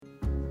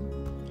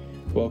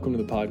Welcome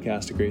to the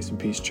podcast of Grace and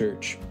Peace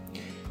Church.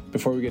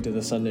 Before we get to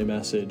the Sunday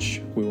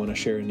message, we want to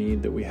share a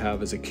need that we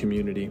have as a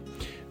community.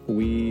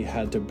 We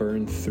had to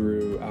burn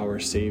through our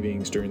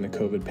savings during the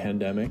COVID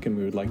pandemic, and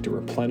we would like to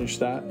replenish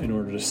that in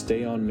order to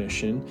stay on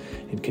mission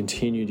and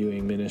continue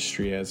doing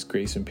ministry as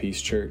Grace and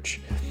Peace Church.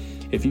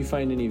 If you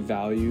find any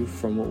value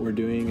from what we're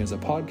doing as a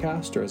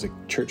podcast or as a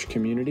church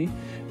community,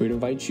 we'd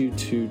invite you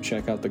to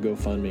check out the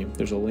GoFundMe.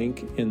 There's a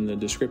link in the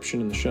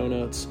description in the show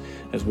notes,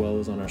 as well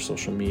as on our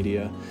social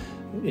media,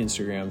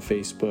 Instagram,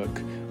 Facebook,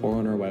 or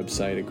on our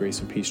website at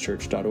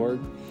graceandpeacechurch.org.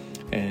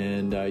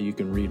 And you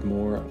can read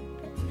more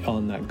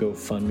on that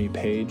GoFundMe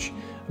page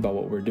about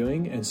what we're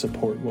doing and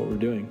support what we're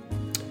doing.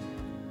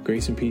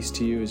 Grace and peace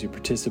to you as you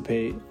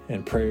participate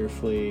and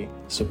prayerfully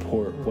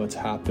support what's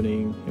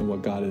happening and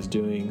what God is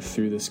doing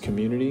through this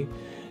community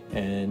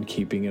and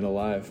keeping it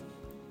alive.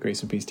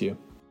 Grace and peace to you.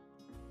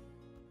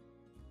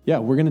 Yeah,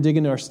 we're going to dig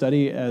into our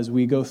study as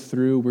we go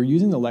through. We're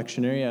using the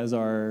lectionary as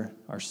our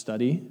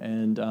study,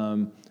 and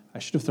I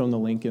should have thrown the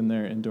link in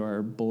there into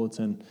our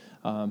bulletin.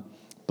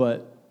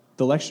 But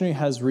the lectionary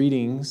has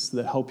readings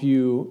that help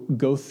you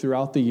go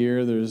throughout the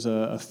year. There's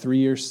a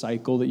 3-year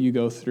cycle that you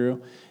go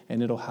through,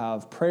 and it'll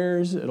have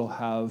prayers, it'll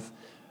have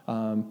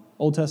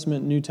Old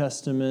Testament, New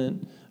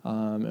Testament,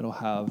 it'll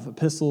have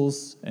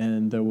epistles,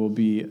 and there will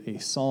be a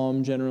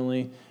psalm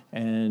generally,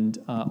 and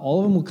all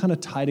of them will kind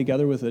of tie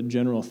together with a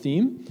general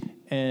theme.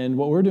 And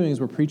what we're doing is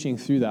we're preaching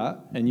through that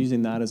and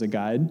using that as a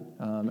guide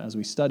as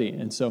we study.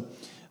 And so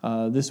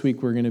this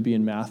week we're going to be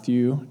in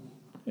Matthew,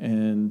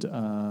 and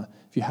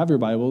if you have your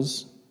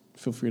Bibles,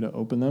 feel free to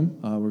open them.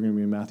 We're going to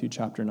be in Matthew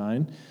chapter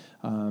 9.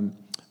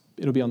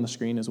 It'll be on the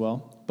screen as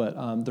well.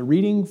 But the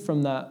reading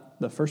from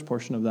the first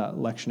portion of that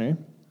lectionary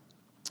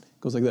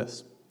goes like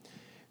this.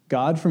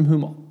 God, from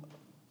whom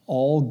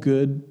all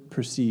good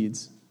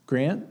proceeds,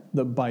 grant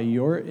that by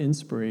your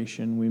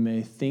inspiration we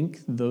may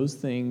think those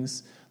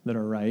things that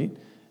are right,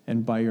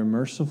 and by your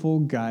merciful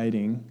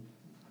guiding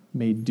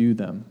may do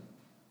them.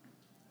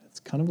 It's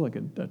kind of like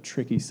a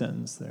tricky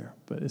sentence there,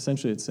 but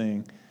essentially it's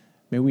saying,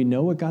 may we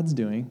know what God's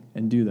doing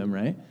and do them,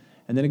 right?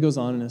 And then it goes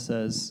on and it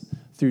says,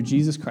 through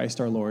Jesus Christ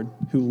our Lord,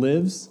 who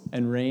lives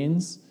and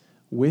reigns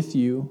with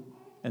you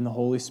and the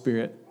Holy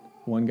Spirit,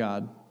 one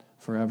God,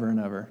 forever and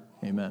ever.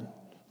 Amen.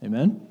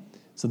 Amen?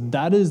 So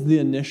that is the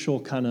initial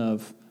kind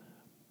of,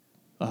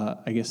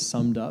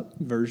 summed up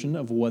version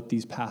of what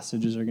these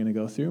passages are going to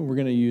go through. We're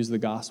going to use the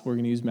gospel. We're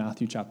going to use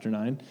Matthew chapter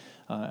 9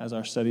 as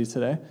our study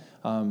today.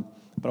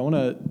 But I want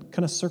to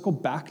kind of circle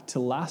back to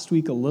last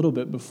week a little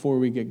bit before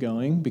we get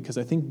going, because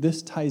I think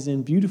this ties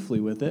in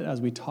beautifully with it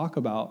as we talk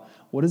about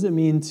what does it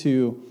mean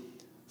to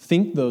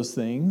think those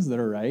things that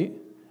are right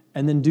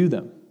and then do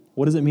them.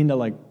 What does it mean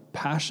to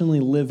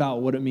passionately live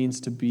out what it means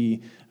to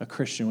be a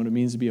Christian, what it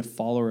means to be a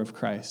follower of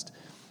Christ.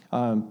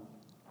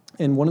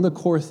 And one of the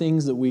core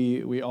things that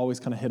we always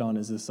kind of hit on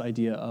is this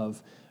idea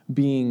of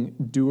being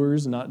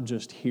doers, not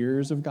just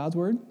hearers of God's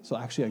word. So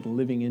actually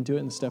living into it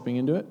and stepping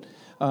into it.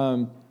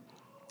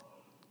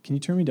 Can you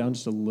turn me down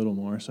just a little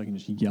more so I can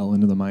just yell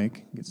into the mic?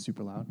 It gets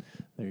super loud.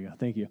 There you go.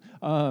 Thank you.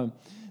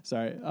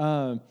 Sorry.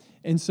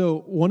 And so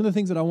one of the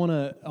things that I want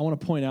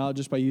to point out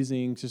just by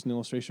using just an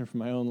illustration from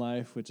my own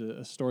life, which is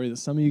a story that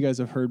some of you guys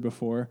have heard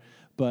before,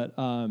 but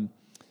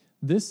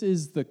this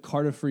is the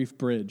Cardiff Reef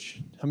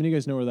Bridge. How many of you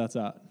guys know where that's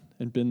at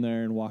and been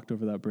there and walked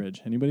over that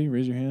bridge? Anybody?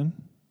 Raise your hand.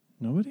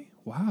 Nobody?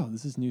 Wow,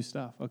 this is new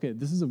stuff. Okay,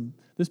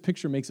 this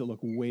picture makes it look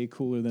way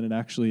cooler than it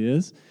actually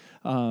is.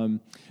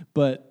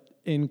 But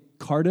in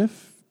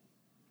Cardiff,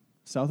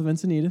 south of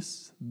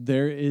Encinitas,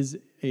 there is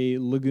a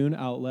lagoon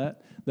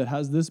outlet that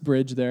has this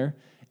bridge there.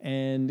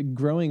 And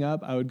growing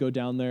up, I would go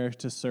down there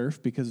to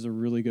surf because there's a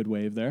really good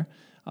wave there.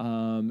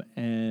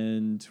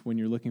 And when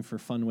you're looking for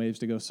fun waves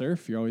to go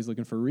surf, you're always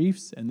looking for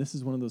reefs. And this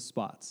is one of those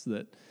spots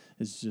that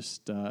is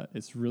just,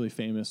 it's really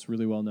famous,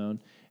 really well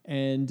known.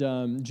 And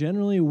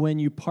generally when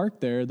you park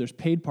there, there's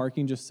paid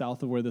parking just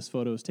south of where this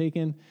photo is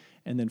taken,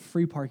 and then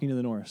free parking to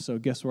the north. So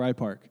guess where I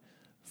park?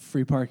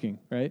 Free parking,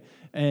 right?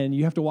 And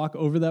you have to walk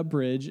over that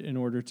bridge in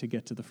order to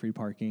get to the free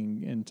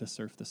parking and to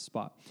surf this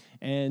spot.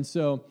 And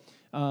so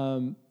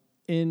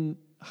in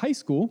high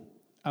school,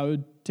 I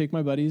would take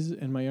my buddies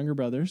and my two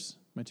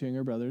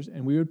younger brothers,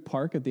 and we would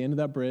park at the end of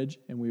that bridge,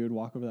 and we would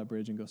walk over that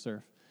bridge and go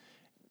surf.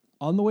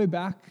 On the way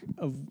back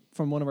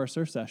from one of our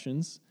surf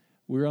sessions,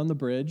 we were on the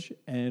bridge,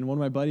 and one of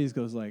my buddies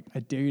goes I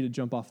dare you to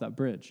jump off that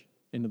bridge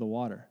into the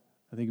water.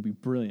 I think it'd be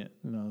brilliant.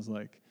 And I was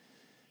like,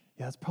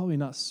 yeah, it's probably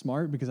not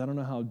smart because I don't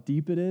know how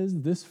deep it is.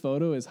 This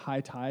photo is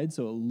high tide,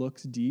 so it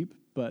looks deep,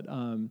 but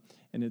and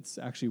it's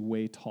actually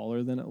way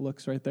taller than it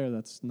looks right there.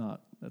 That's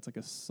like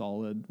a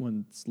solid,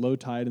 when it's low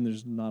tide and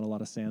there's not a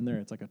lot of sand there,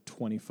 it's like a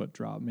 20-foot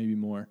drop, maybe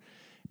more.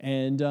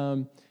 And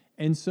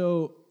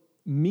so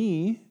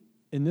me,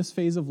 in this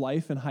phase of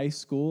life in high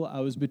school, I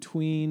was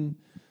between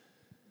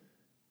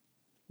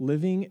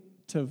living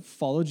to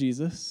follow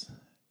Jesus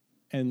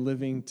and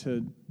living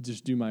to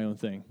just do my own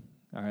thing,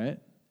 all right?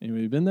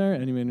 Anybody been there?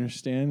 Anybody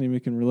understand? Anybody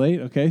can relate?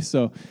 Okay,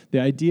 so the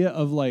idea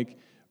of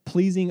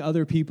pleasing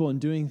other people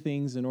and doing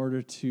things in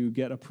order to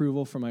get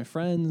approval from my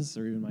friends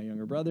or even my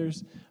younger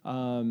brothers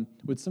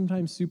would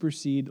sometimes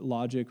supersede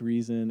logic,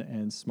 reason,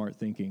 and smart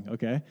thinking,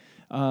 okay?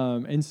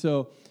 And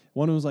so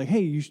one was like,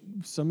 hey,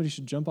 somebody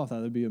should jump off that.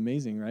 That'd be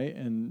amazing, right?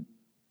 And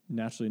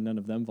naturally, none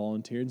of them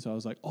volunteered. And so I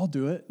was like, I'll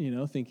do it,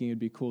 thinking it'd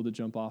be cool to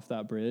jump off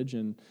that bridge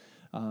and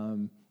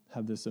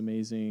have this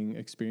amazing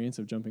experience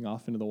of jumping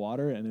off into the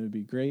water, and it would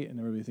be great, and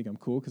everybody would think I'm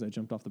cool because I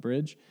jumped off the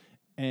bridge.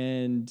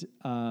 And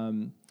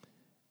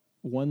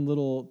one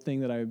little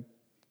thing that I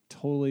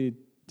totally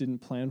didn't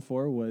plan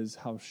for was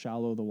how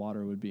shallow the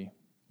water would be,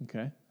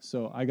 okay?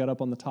 So I got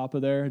up on the top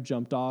of there,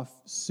 jumped off.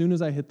 As soon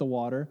as I hit the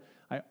water,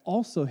 I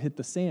also hit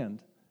the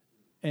sand,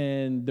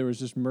 and there was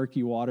just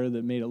murky water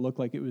that made it look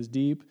like it was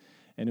deep,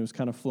 and it was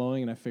kind of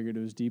flowing, and I figured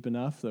it was deep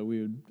enough that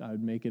I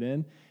would make it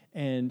in,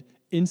 and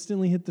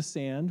instantly hit the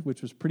sand,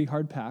 which was pretty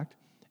hard packed,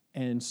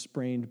 and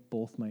sprained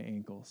both my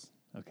ankles,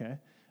 okay?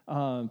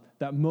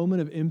 That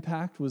moment of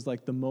impact was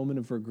like the moment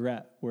of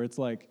regret, where it's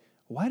like,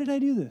 why did I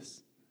do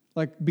this?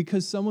 Like,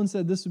 because someone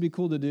said this would be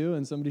cool to do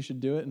and somebody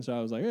should do it, and so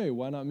I was like, hey,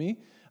 why not me?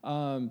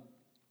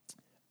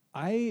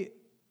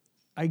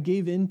 I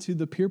gave in to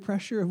the peer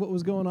pressure of what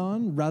was going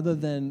on rather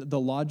than the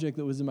logic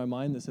that was in my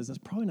mind that says, that's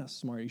probably not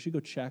smart. You should go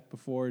check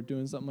before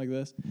doing something like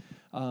this.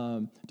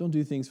 Don't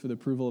do things for the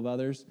approval of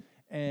others.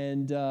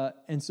 And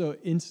so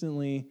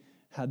instantly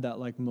had that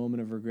like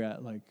moment of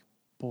regret, like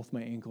both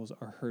my ankles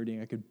are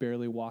hurting. I could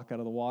barely walk out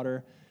of the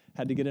water.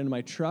 Had to get into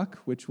my truck,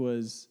 which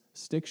was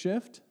stick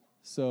shift.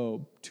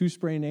 So 2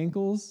 sprained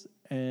ankles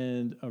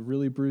and a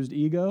really bruised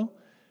ego.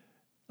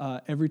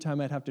 Every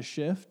time I'd have to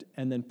shift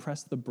and then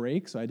press the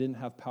brake. So I didn't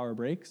have power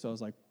brakes. So I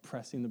was like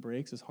pressing the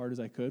brakes as hard as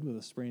I could with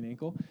a sprained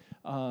ankle.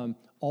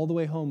 All the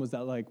way home was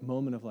that like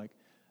moment of like,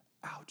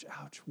 ouch,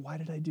 ouch, why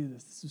did I do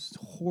this? This is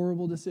a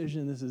horrible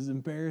decision. This is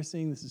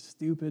embarrassing. This is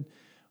stupid.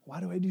 Why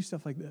do I do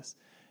stuff like this?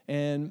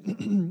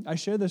 And I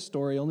share this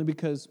story only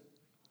because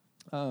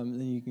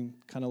then you can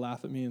kind of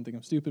laugh at me and think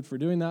I'm stupid for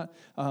doing that.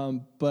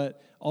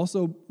 But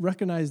also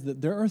recognize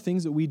that there are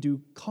things that we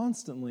do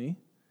constantly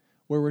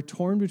where we're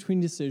torn between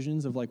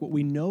decisions of like what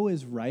we know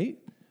is right,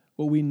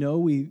 what we know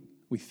we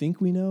think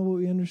we know, what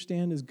we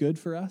understand is good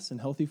for us and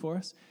healthy for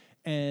us,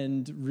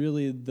 and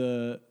really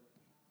the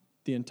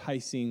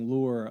enticing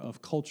lure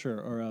of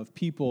culture or of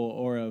people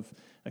or of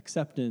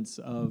acceptance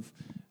of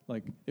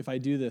like, if I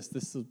do this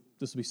will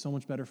be so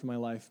much better for my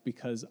life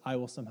because I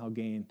will somehow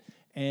gain.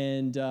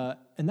 And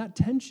that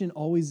tension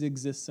always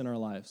exists in our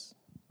lives,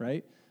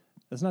 right?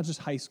 That's not just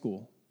high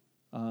school.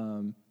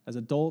 As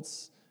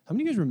adults, how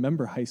many of you guys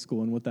remember high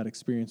school and what that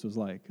experience was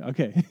like?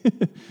 Okay.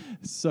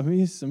 Some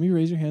of you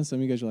raise your hands. Some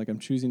of you guys are like, I'm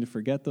choosing to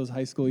forget those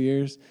high school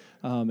years.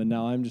 And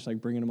now I'm just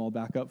like bringing them all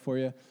back up for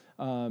you.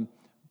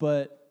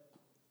 But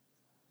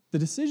the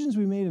decisions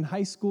we made in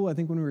high school, I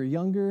think when we were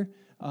younger,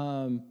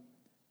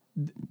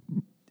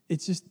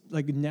 it's just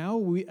like now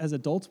we, as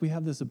adults, we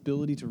have this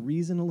ability to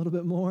reason a little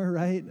bit more,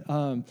 right?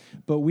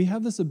 But we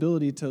have this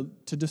ability to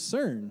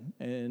discern.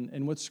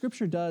 And what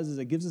Scripture does is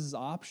it gives us this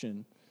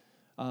option.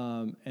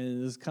 And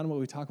this is kind of what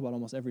we talk about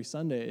almost every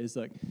Sunday, is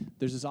like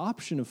there's this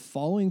option of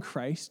following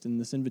Christ in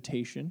this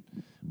invitation,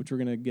 which we're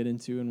going to get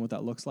into and what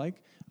that looks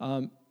like.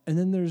 And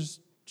then there's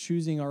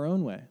choosing our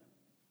own way.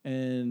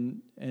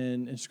 And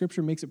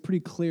Scripture makes it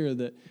pretty clear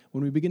that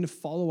when we begin to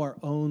follow our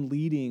own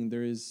leading,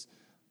 there's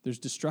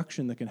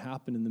destruction that can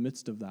happen in the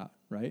midst of that,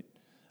 right?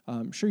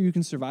 Sure, you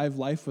can survive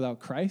life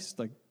without Christ,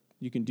 like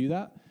you can do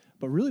that.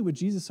 But really what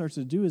Jesus starts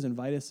to do is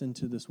invite us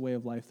into this way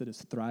of life that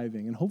is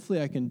thriving. And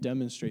hopefully I can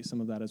demonstrate some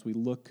of that as we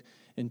look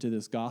into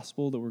this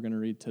gospel that we're going to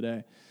read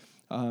today.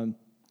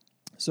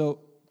 So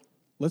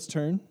let's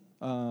turn.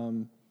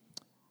 I'm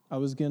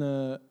going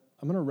to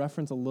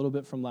reference a little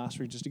bit from last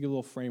week just to give a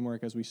little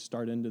framework as we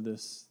start into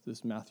this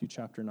Matthew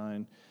chapter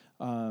 9.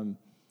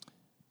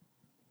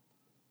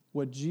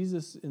 What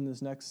Jesus in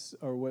this next,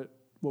 or what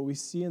we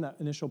see in that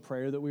initial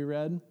prayer that we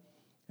read,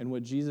 and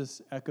what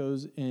Jesus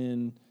echoes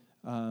in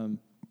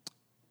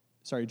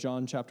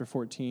John chapter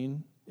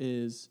 14,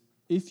 is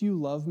if you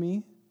love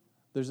me,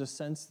 there's a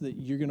sense that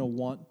you're going to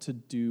want to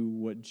do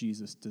what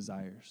Jesus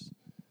desires.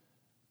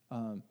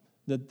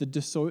 That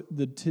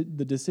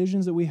the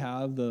decisions that we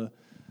have, the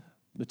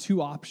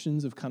two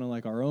options of kind of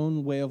like our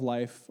own way of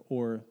life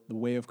or the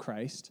way of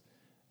Christ,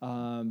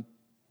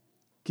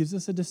 gives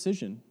us a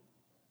decision.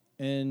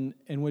 And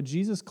what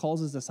Jesus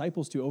calls his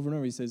disciples to over and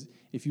over, he says,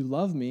 if you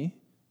love me,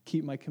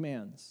 keep my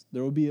commands.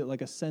 There will be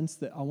like a sense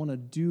that I want to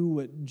do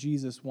what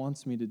Jesus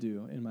wants me to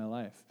do in my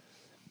life.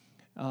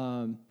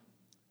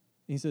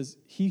 He says,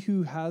 he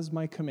who has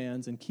my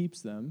commands and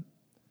keeps them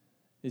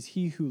is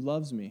he who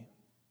loves me.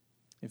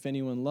 If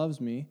anyone loves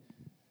me,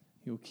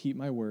 he will keep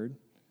my word,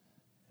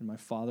 and my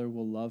Father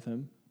will love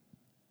him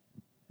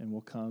and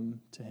will come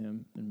to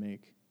him and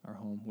make our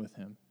home with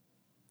him,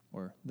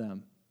 or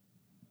them,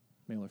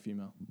 male or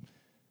female.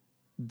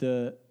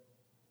 The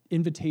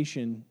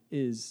invitation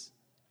is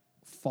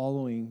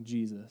following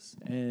Jesus.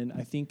 And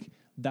I think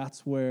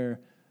that's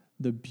where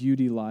the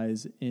beauty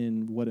lies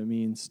in what it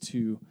means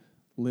to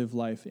live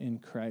life in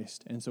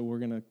Christ. And so we're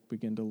going to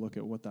begin to look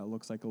at what that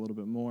looks like a little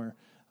bit more.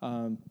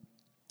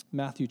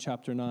 Matthew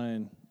chapter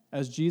 9.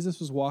 As Jesus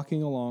was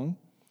walking along,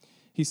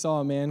 he saw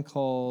a man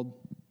called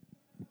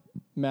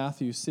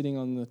Matthew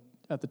sitting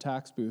at the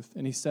tax booth,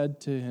 and he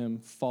said to him,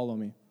 "Follow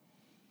me."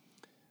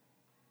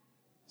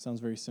 Sounds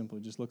very simple.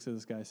 He just looks at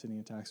this guy sitting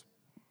in a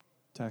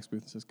tax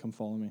booth and says, "Come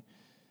follow me."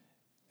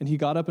 And he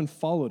got up and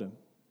followed him.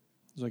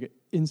 There's like an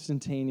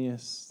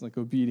instantaneous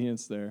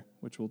obedience there,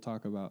 which we'll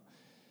talk about.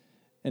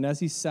 And as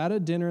he sat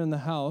at dinner in the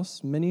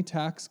house, many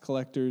tax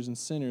collectors and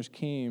sinners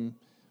came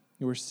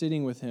and were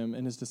sitting with him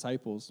and his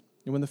disciples.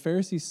 And when the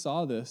Pharisees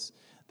saw this,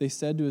 they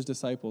said to his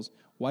disciples,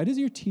 "Why does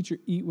your teacher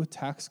eat with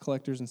tax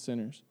collectors and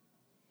sinners?"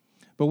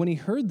 But when he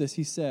heard this,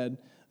 he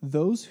said,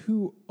 "Those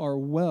who are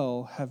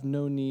well have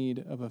no need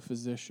of a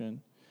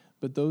physician,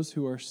 but those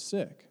who are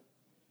sick.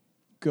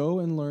 Go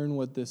and learn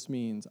what this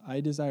means. I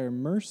desire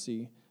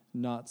mercy,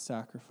 not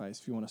sacrifice."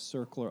 If you want to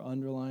circle or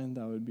underline,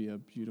 that would be a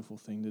beautiful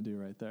thing to do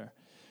right there.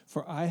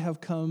 "For I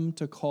have come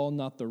to call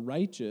not the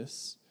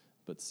righteous,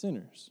 but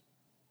sinners."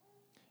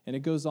 And it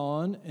goes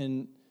on,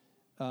 and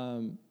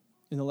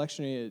in the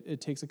lectionary, it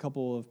takes a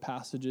couple of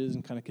passages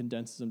and kind of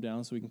condenses them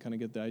down so we can kind of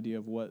get the idea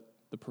of what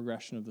the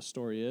progression of the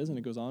story is. And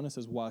it goes on, it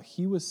says, "While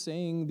he was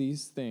saying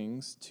these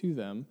things to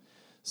them,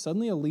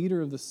 suddenly a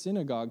leader of the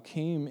synagogue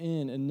came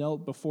in and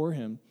knelt before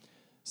him,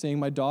 saying,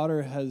 'My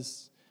daughter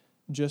has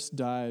just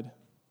died,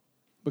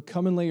 but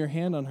come and lay your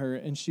hand on her,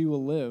 and she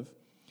will live.'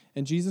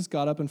 And Jesus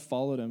got up and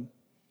followed him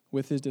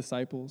with his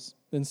disciples.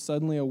 Then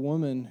suddenly a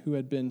woman who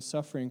had been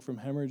suffering from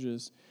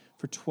hemorrhages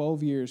for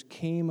 12 years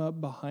came up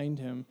behind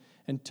him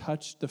and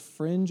touched the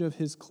fringe of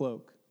his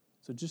cloak."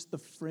 So just the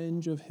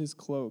fringe of his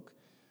cloak.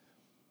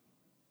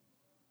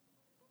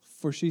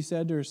 "For she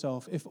said to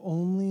herself, if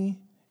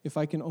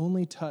I can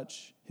only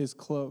touch his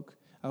cloak,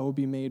 I will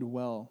be made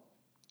well."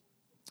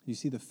 You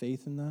see the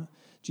faith in that?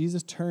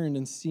 Jesus turned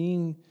and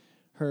seeing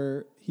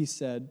her, he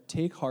said,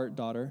 "Take heart,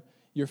 daughter,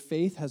 your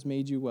faith has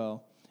made you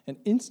well." And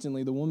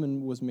instantly the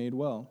woman was made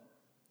well.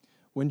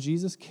 When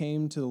Jesus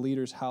came to the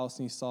leader's house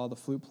and he saw the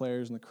flute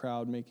players and the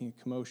crowd making a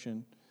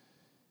commotion,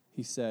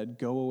 he said,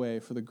 "Go away,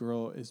 for the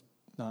girl is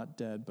not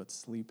dead, but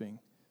sleeping."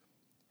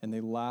 And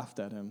they laughed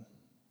at him.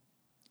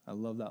 I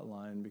love that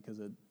line because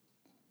it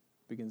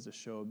begins to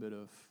show a bit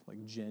of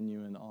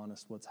genuine,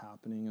 honest what's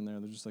happening in there.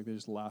 They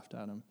just laughed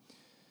at him.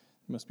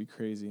 It must be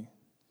crazy.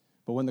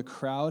 But when the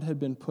crowd had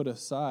been put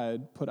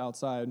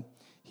outside,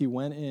 he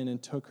went in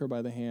and took her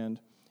by the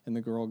hand, and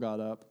the girl got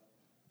up,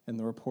 and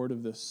the report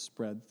of this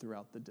spread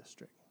throughout the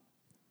district.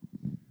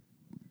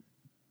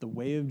 The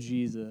way of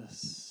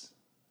Jesus,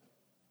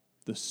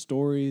 the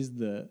stories,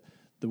 the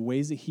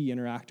ways that he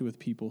interacted with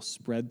people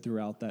spread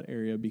throughout that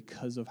area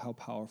because of how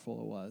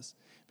powerful it was,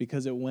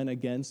 because it went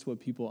against what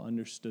people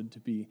understood to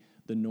be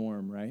the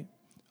norm, right?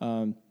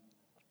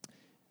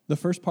 The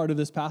first part of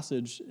this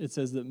passage, it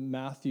says that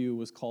Matthew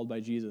was called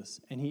by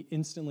Jesus, and he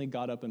instantly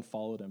got up and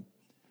followed him.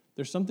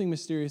 There's something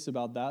mysterious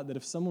about that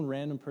if some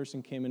random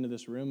person came into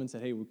this room and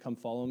said, "Hey, come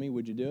follow me,"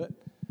 would you do it?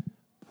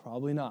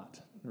 Probably not,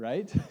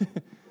 right?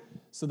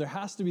 So there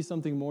has to be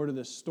something more to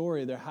this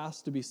story. There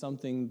has to be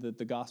something that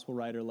the gospel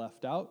writer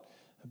left out,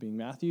 being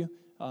Matthew,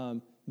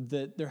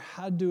 that there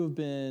had to have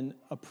been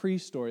a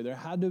pre-story. There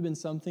had to have been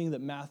something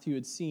that Matthew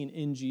had seen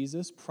in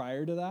Jesus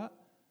prior to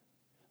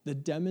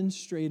that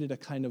demonstrated a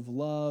kind of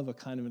love, a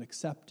kind of an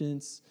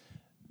acceptance,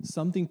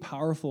 something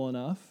powerful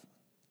enough,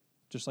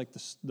 just like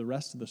the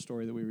rest of the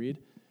story that we read,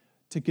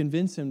 to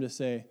convince him to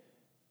say,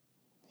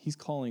 "He's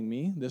calling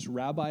me. This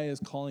rabbi is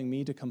calling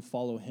me to come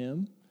follow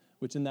him,"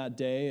 which in that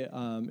day,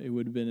 it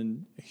would have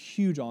been a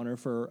huge honor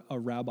for a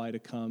rabbi to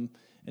come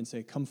and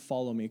say, "Come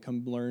follow me,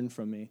 come learn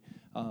from me."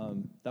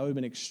 That would have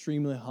been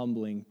extremely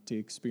humbling to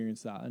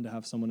experience that and to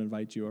have someone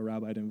invite you, a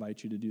rabbi to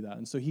invite you to do that.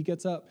 And so he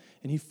gets up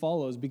and he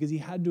follows because he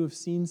had to have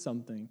seen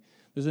something.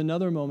 There's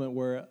another moment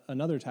where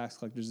another tax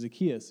collector,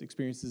 Zacchaeus,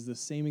 experiences the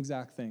same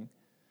exact thing.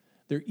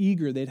 They're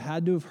eager. They'd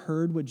had to have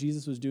heard what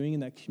Jesus was doing in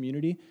that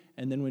community.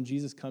 And then when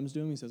Jesus comes to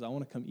him, he says, "I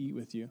want to come eat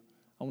with you.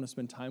 I want to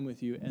spend time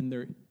with you." And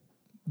they're,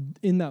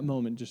 in that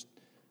moment, just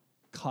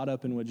caught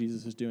up in what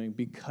Jesus is doing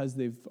because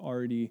they've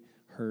already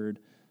heard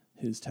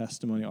his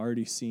testimony,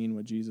 already seen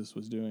what Jesus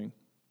was doing.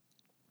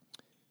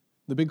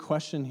 The big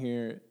question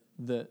here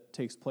that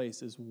takes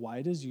place is,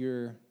 why does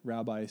your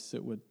rabbi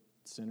sit with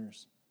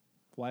sinners?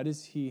 Why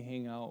does he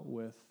hang out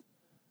with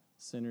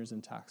sinners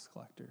and tax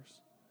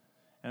collectors?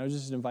 And I would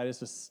just invite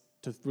us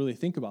to really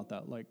think about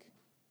that.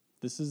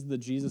 This is the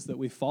Jesus that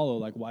we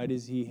follow. Why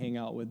does he hang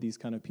out with these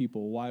kind of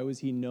people? Why was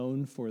he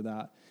known for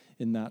that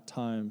in that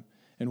time?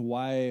 And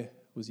why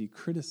was he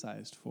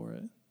criticized for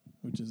it?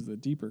 Which is the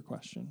deeper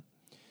question.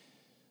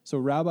 So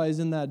rabbis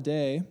in that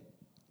day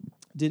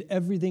did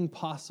everything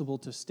possible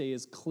to stay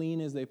as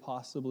clean as they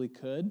possibly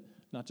could,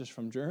 not just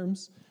from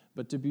germs,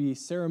 but to be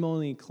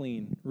ceremonially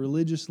clean,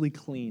 religiously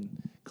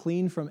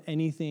clean from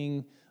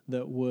anything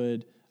that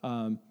would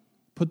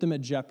put them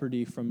at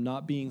jeopardy from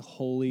not being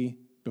holy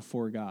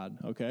before God,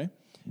 okay?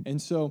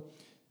 And so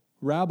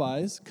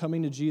rabbis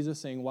coming to Jesus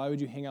saying, why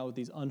would you hang out with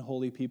these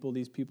unholy people,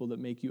 these people that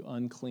make you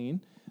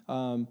unclean,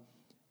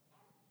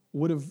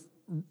 would have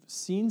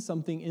seen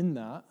something in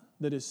that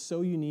is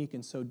so unique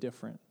and so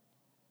different.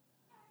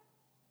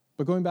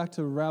 But going back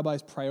to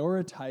rabbis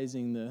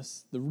prioritizing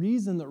this, the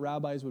reason that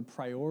rabbis would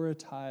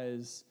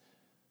prioritize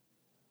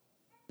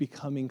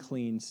becoming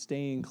clean,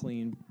 staying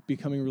clean,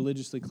 becoming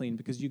religiously clean,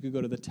 because you could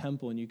go to the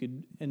temple and you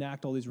could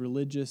enact all these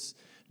religious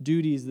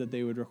duties that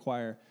they would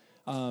require.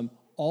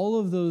 All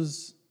of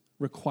those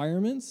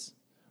requirements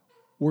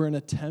were an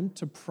attempt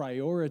to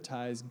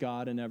prioritize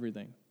God in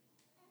everything.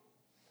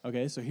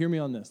 Okay, so hear me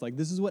on this. Like,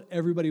 this is what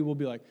everybody will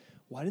be like,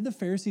 why did the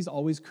Pharisees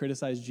always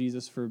criticize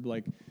Jesus for,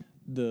 like,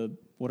 the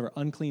whatever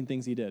unclean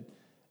things he did?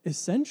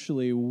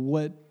 Essentially,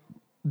 what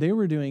they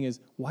were doing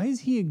is, why is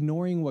he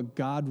ignoring what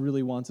God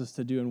really wants us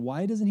to do? And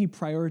why doesn't he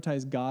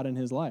prioritize God in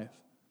his life?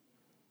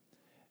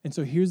 And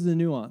so here's the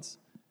nuance.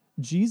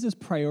 Jesus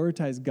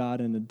prioritized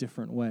God in a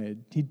different way.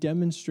 He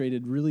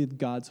demonstrated really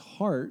God's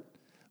heart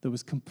that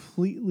was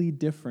completely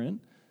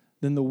different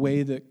than the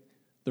way that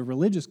the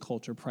religious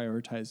culture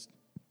prioritized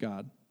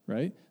God,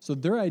 right? So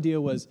their idea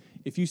was,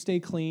 if you stay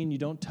clean, you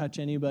don't touch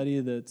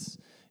anybody that's,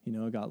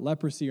 got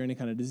leprosy or any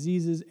kind of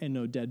diseases, and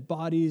no dead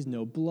bodies,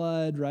 no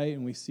blood, right?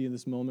 And we see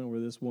this moment where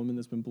this woman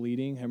that's been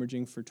bleeding,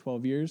 hemorrhaging for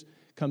 12 years,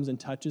 comes and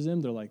touches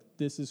him. They're like,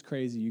 this is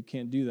crazy. You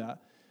can't do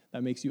that.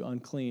 That makes you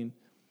unclean.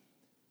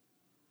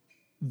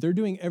 They're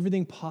doing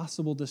everything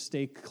possible to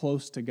stay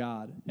close to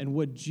God. And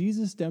what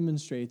Jesus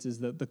demonstrates is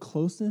that the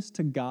closeness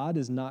to God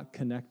is not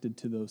connected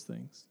to those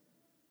things.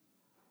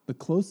 The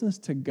closeness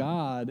to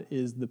God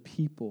is the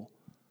people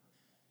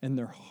and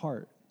their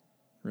heart,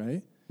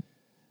 right?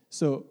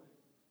 So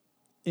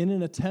in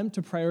an attempt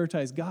to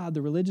prioritize God,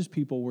 the religious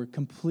people were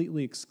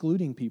completely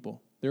excluding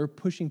people. They were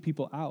pushing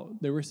people out.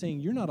 They were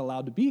saying, you're not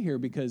allowed to be here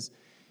because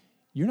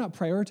you're not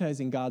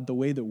prioritizing God the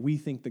way that we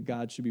think that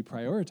God should be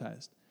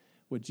prioritized.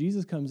 What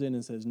Jesus comes in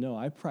and says, no,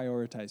 I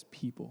prioritize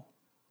people,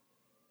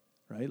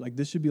 right? Like,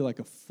 this should be like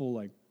a full,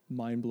 like,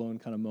 mind-blown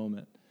kind of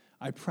moment.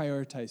 I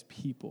prioritize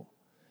people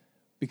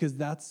because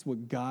that's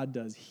what God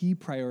does. He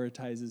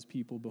prioritizes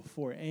people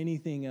before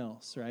anything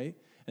else, right?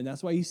 And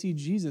that's why you see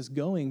Jesus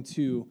going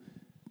to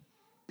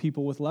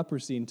people with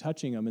leprosy and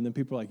touching them, and then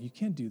people are like, you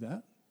can't do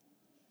that.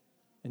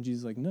 And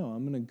Jesus is like, no,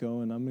 I'm going to go,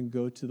 and I'm going to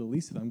go to the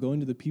least of them. I'm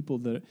going to the people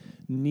that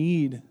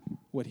need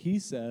what he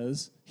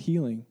says,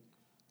 healing.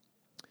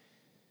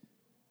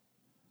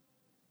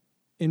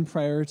 In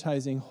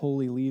prioritizing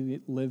holy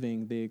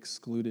living, they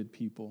excluded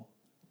people.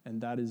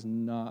 And that is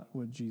not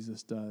what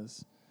Jesus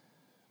does.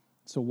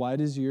 So why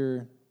does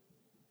your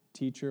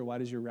teacher, why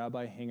does your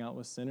rabbi hang out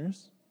with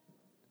sinners?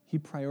 He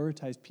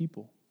prioritized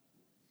people.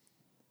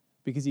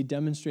 Because he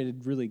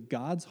demonstrated really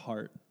God's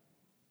heart,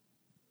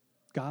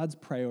 God's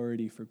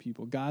priority for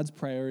people, God's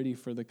priority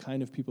for the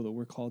kind of people that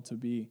we're called to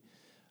be.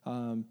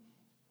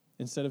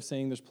 Instead of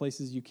saying there's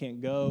places you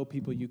can't go,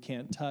 people you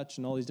can't touch,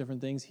 and all these different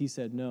things, he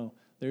said, no,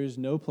 there is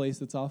no place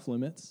that's off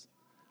limits.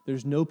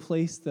 There's no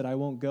place that I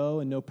won't go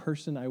and no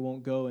person I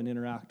won't go and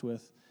interact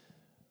with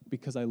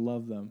because I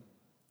love them.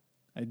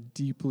 I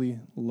deeply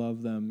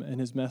love them. And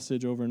his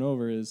message over and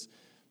over is,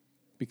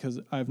 because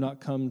I've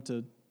not come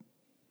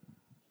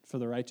for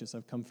the righteous,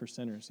 I've come for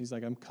sinners. He's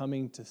like, I'm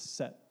coming to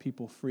set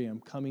people free.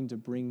 I'm coming to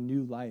bring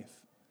new life.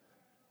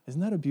 Isn't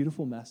that a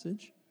beautiful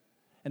message?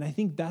 And I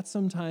think that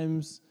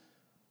sometimes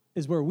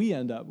is where we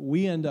end up.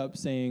 We end up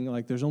saying,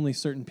 like, there's only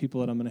certain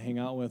people that I'm going to hang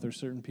out with, or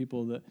certain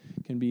people that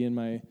can be in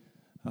my,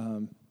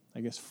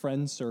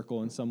 friend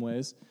circle in some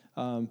ways.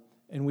 And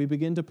we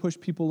begin to push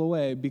people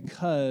away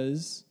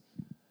because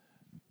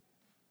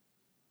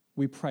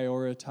we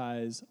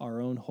prioritize our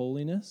own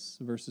holiness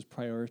versus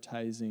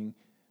prioritizing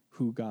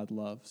who God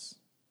loves.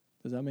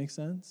 Does that make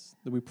sense?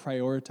 That we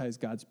prioritize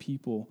God's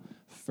people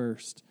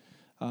first.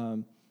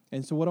 And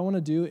so what I want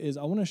to do is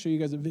I want to show you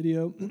guys a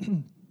video.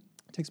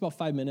 It takes about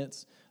 5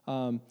 minutes,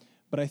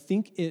 but I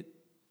think it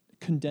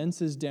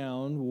condenses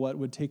down what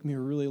would take me a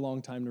really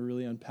long time to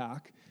really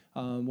unpack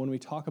when we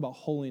talk about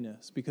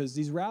holiness, because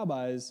these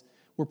rabbis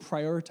were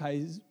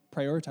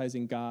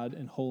prioritizing God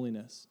and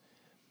holiness.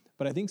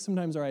 But I think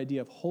sometimes our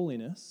idea of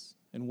holiness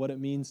and what it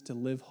means to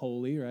live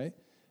holy, right,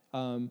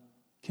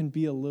 can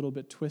be a little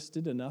bit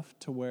twisted enough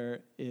to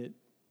where it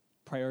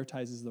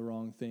prioritizes the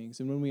wrong things.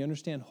 And when we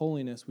understand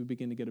holiness, we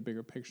begin to get a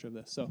bigger picture of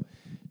this. So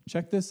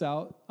check this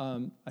out.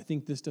 I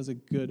think this does a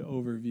good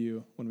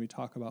overview when we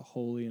talk about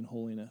holy and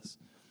holiness.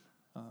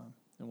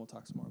 And we'll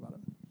talk some more about it.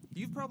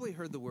 You've probably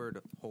heard the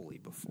word holy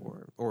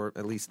before, or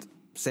at least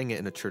sang it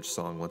in a church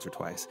song once or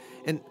twice.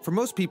 And for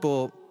most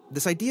people,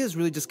 this idea is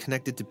really just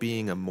connected to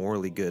being a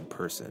morally good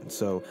person.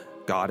 So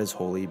God is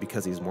holy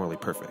because he's morally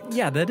perfect.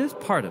 Yeah, that is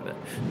part of it.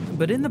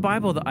 But in the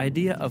Bible, the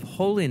idea of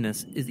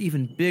holiness is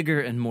even bigger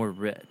and more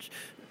rich.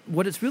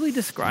 What it's really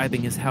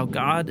describing is how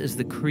God is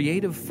the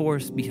creative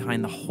force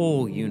behind the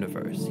whole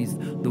universe. He's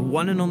the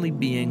one and only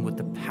being with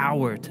the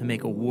power to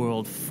make a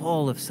world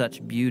full of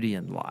such beauty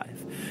and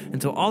life.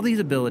 And so all these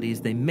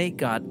abilities, they make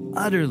God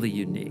utterly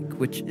unique,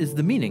 which is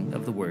the meaning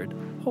of the word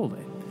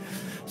holy.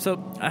 So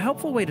a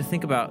helpful way to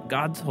think about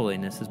God's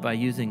holiness is by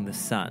using the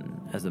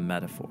sun as a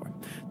metaphor.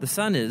 The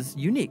sun is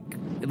unique,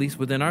 at least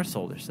within our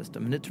solar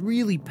system, and it's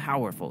really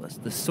powerful. It's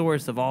the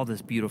source of all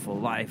this beautiful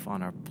life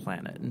on our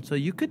planet. And so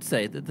you could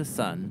say that the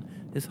sun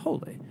is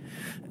holy.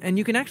 And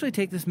you can actually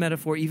take this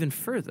metaphor even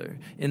further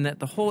in that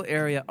the whole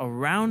area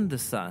around the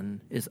sun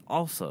is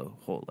also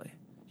holy.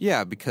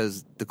 Yeah,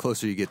 because the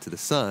closer you get to the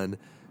sun,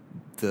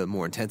 the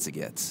more intense it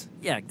gets.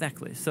 Yeah,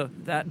 exactly. So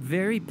that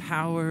very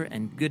power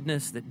and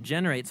goodness that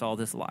generates all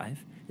this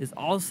life is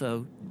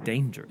also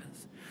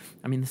dangerous.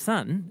 I mean, the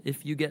sun,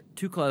 if you get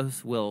too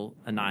close, will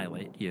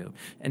annihilate you.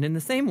 And in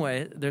the same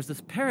way, there's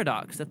this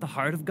paradox at the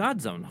heart of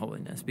God's own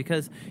holiness,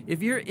 because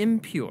if you're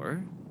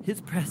impure, his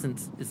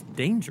presence is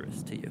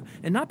dangerous to you.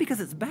 And not because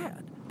it's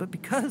bad, but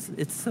because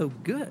it's so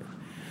good.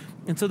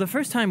 And so the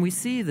first time we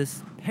see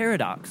this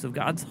paradox of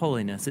God's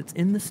holiness, it's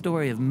in the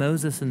story of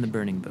Moses and the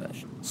burning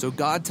bush. So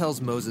God tells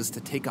Moses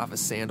to take off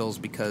his sandals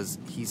because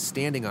he's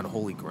standing on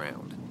holy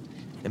ground.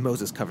 And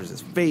Moses covers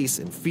his face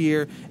in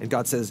fear, and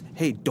God says,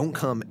 hey, don't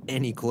come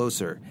any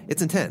closer.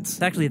 It's intense.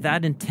 It's actually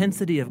that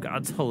intensity of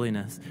God's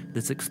holiness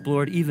that's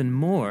explored even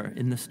more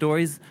in the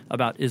stories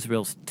about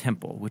Israel's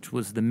temple, which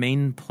was the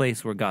main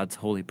place where God's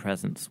holy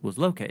presence was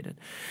located.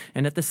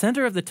 And at the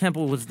center of the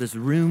temple was this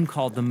room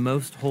called the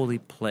Most Holy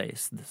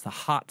Place, this the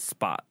hot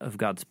spot of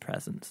God's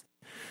presence.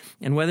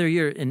 And whether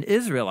you're an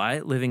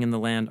Israelite living in the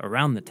land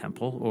around the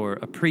temple or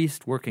a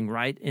priest working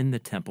right in the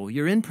temple,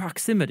 you're in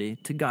proximity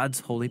to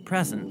God's holy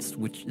presence,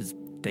 which is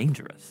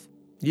dangerous.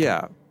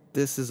 Yeah,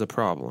 this is a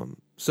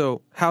problem.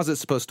 So how's it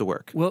supposed to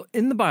work? Well,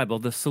 in the Bible,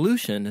 the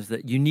solution is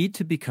that you need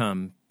to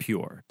become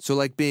pure. So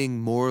like being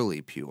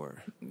morally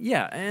pure.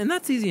 Yeah, and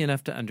that's easy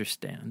enough to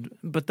understand.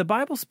 But the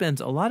Bible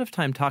spends a lot of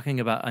time talking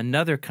about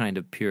another kind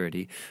of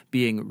purity,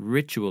 being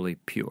ritually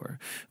pure,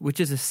 which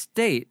is a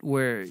state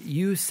where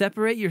you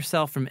separate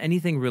yourself from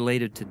anything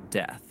related to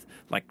death,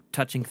 like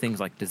touching things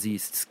like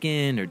diseased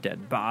skin or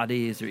dead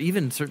bodies or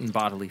even certain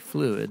bodily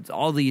fluids.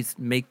 All these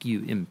make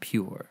you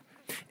impure.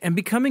 And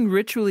becoming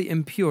ritually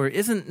impure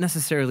isn't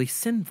necessarily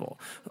sinful.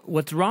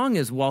 What's wrong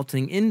is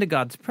waltzing into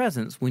God's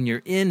presence when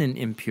you're in an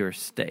impure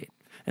state.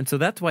 And so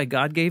that's why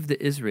God gave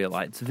the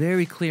Israelites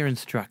very clear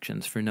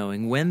instructions for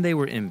knowing when they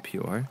were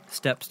impure,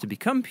 steps to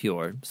become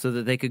pure, so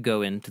that they could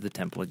go into the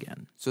temple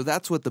again. So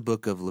that's what the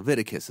book of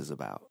Leviticus is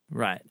about.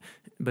 Right.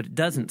 But it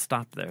doesn't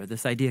stop there.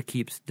 This idea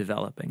keeps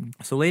developing.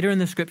 So later in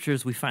the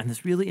scriptures, we find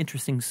this really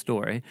interesting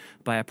story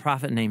by a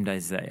prophet named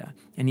Isaiah.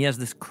 And he has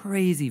this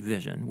crazy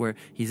vision where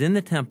he's in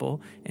the temple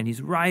and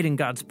he's right in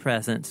God's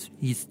presence.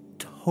 He's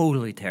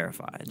totally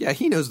terrified. Yeah,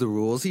 he knows the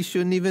rules. He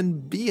shouldn't even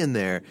be in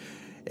there.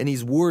 And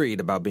he's worried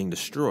about being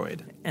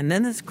destroyed. And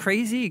then this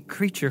crazy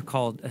creature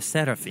called a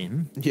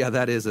seraphim. Yeah,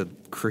 that is a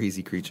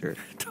crazy creature.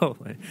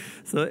 Totally.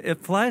 So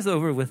it flies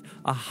over with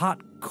a hot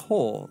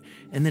coal,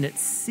 and then it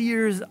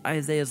sears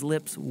Isaiah's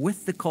lips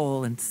with the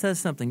coal and says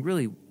something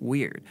really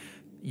weird.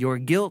 Your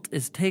guilt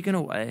is taken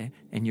away,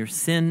 and your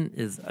sin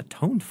is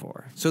atoned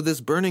for. So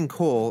this burning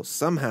coal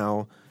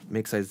somehow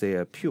makes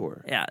Isaiah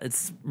pure. Yeah,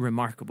 it's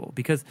remarkable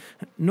because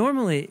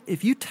normally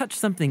if you touch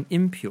something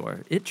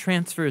impure, it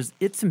transfers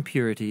its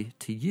impurity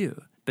to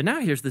you. But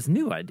now here's this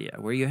new idea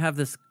where you have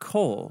this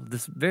coal,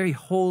 this very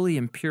holy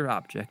and pure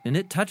object, and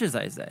it touches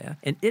Isaiah,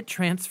 and it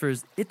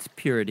transfers its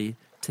purity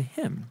to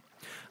him.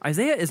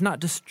 Isaiah is not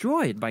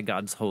destroyed by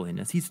God's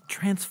holiness. He's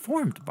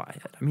transformed by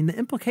it. I mean, the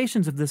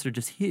implications of this are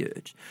just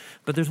huge.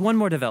 But there's one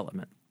more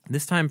development.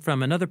 This time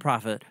from another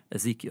prophet,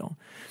 Ezekiel.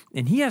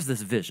 And he has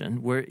this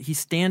vision where he's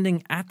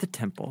standing at the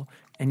temple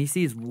and he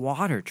sees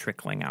water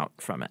trickling out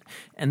from it.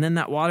 And then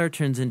that water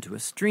turns into a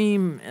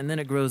stream, and then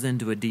it grows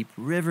into a deep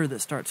river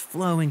that starts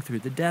flowing through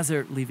the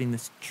desert, leaving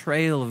this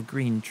trail of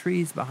green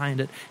trees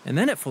behind it. And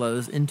then it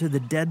flows into the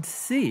Dead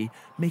Sea,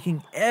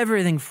 making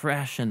everything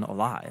fresh and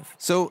alive.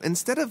 So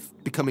instead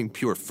of becoming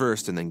pure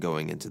first and then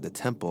going into the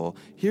temple,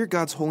 here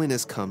God's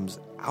holiness comes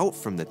out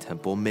from the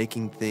temple,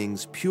 making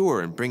things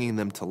pure and bringing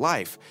them to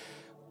life.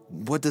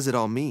 What does it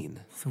all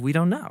mean? So we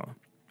don't know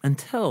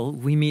until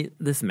we meet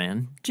this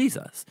man,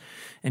 Jesus.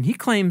 And he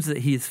claims that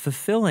he's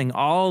fulfilling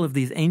all of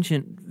these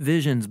ancient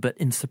visions, but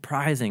in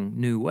surprising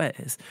new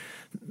ways.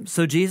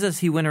 So Jesus,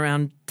 he went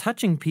around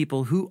touching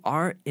people who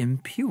are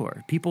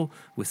impure, people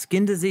with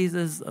skin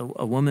diseases,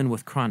 a woman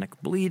with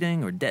chronic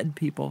bleeding, or dead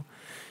people.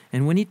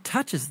 And when he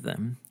touches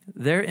them,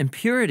 their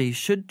impurity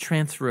should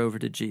transfer over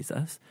to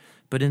Jesus.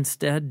 But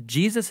instead,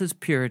 Jesus'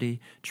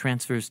 purity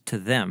transfers to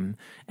them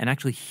and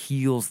actually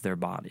heals their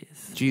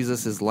bodies.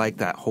 Jesus is like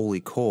that holy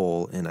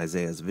coal in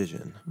Isaiah's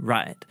vision.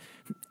 Right.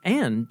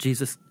 And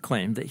Jesus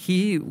claimed that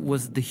he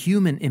was the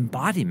human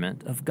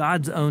embodiment of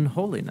God's own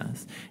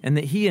holiness, and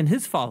that he and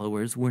his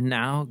followers were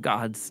now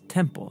God's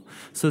temple,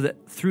 so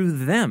that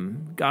through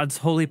them, God's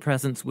holy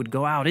presence would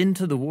go out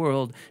into the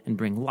world and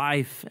bring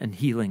life and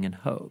healing and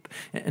hope.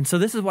 And so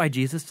this is why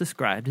Jesus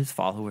described his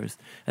followers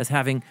as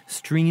having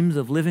streams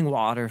of living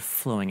water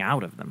flowing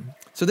out of them.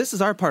 So this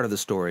is our part of the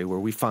story where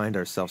we find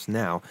ourselves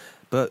now,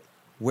 but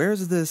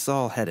where's this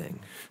all heading?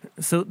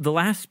 So the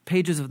last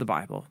pages of the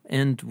Bible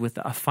end with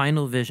a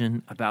final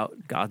vision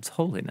about God's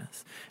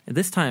holiness. And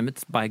this time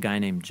it's by a guy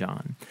named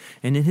John.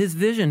 And in his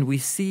vision, we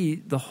see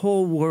the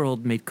whole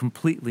world made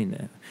completely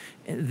new.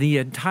 The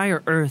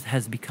entire earth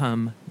has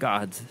become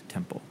God's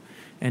temple.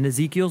 And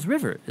Ezekiel's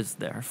river is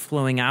there,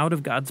 flowing out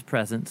of God's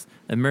presence,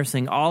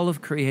 immersing all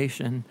of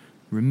creation,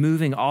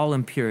 removing all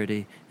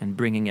impurity, and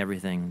bringing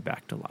everything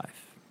back to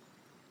life.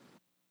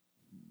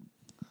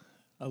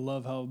 I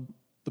love how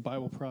the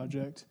Bible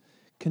Project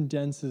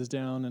condenses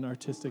down and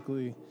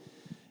artistically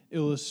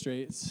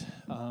illustrates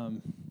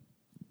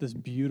this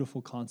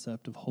beautiful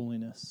concept of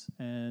holiness,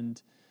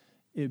 and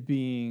it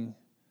being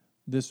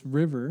this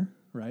river,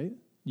 right?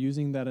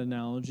 Using that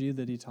analogy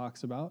that he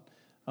talks about,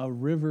 a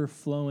river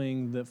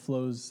flowing that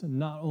flows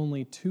not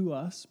only to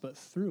us, but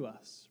through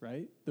us,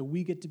 right? That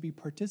we get to be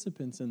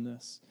participants in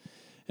this.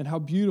 And how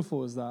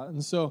beautiful is that?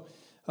 And so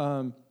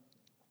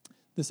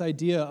this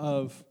idea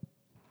of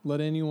let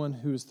anyone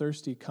who is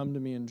thirsty come to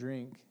me and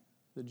drink,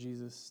 that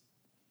Jesus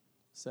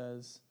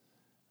says,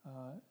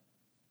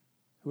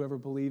 whoever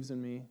believes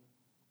in me,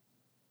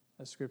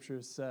 as Scripture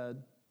has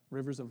said,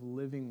 rivers of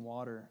living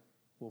water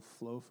will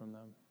flow from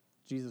them.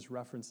 Jesus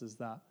references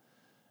that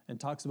and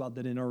talks about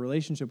that in our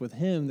relationship with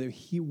him, that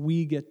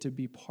we get to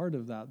be part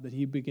of that, that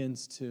he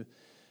begins to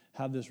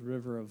have this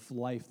river of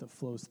life that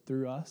flows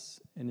through us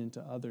and into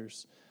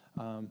others.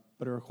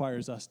 But it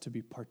requires us to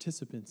be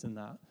participants in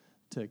that,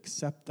 to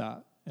accept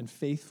that and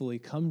faithfully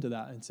come to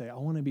that and say, I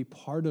want to be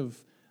part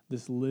of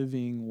this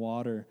living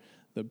water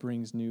that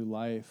brings new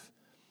life.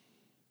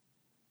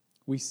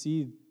 We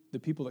see the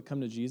people that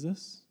come to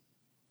Jesus,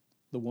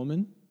 the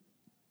woman,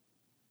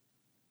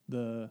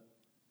 the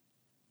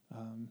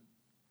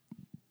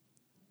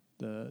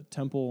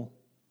temple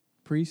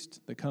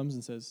priest that comes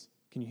and says,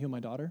 can you heal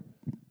my daughter?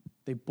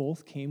 They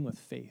both came with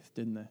faith,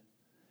 didn't they?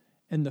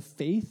 And the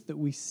faith that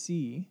we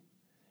see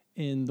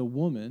in the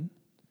woman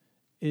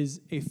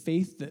is a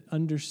faith that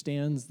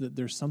understands that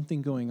there's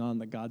something going on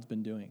that God's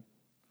been doing,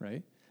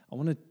 right? I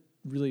want to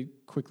really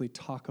quickly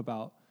talk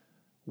about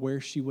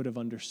where she would have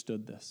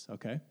understood this,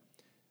 okay?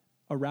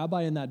 A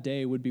rabbi in that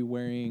day would be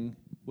wearing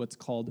what's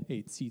called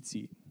a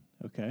tzitzit,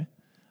 okay?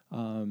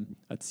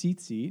 A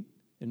tzitzit,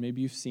 and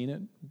maybe you've seen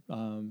it.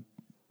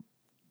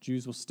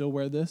 Jews will still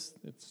wear this.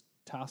 It's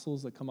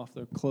tassels that come off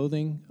their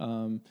clothing.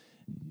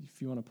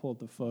 If you want to pull up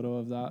the photo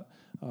of that,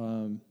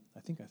 I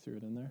think I threw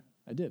it in there.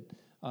 I did.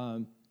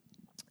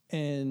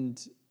 And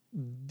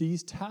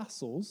these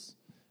tassels,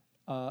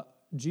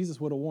 Jesus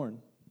would have worn.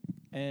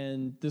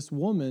 And this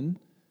woman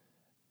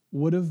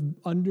would have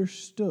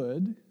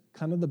understood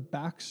kind of the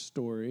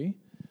backstory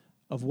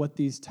of what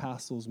these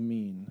tassels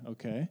mean,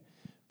 okay?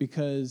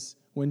 Because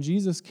when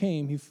Jesus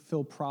came, he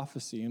fulfilled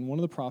prophecy. And one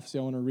of the prophecy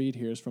I want to read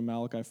here is from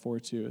Malachi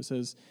 4:2. It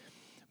says,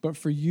 but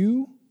for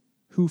you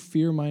who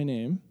fear my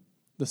name,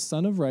 the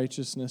Son of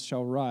Righteousness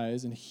shall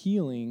rise, and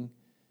healing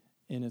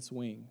in its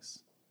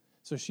wings.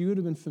 So she would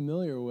have been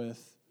familiar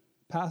with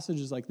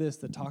passages like this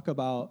that talk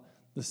about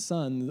the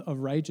Son of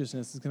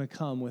Righteousness is going to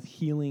come with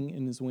healing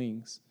in his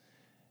wings.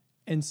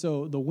 And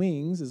so the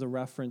wings is a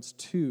reference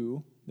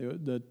to,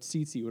 the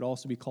tzitzit would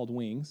also be called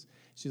wings.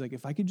 She's like,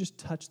 if I could just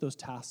touch those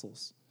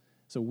tassels.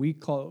 So we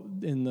call,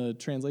 in the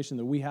translation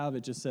that we have,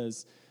 it just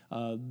says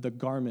the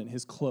garment,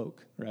 his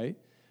cloak, right?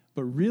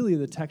 But really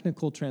the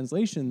technical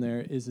translation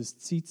there is his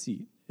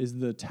tzitzit, is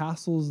the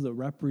tassels that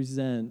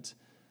represent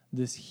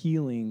this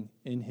healing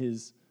in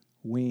his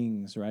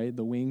wings, right?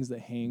 The wings that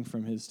hang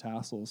from his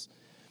tassels.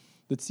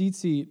 The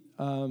tzitzit,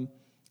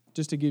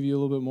 just to give you a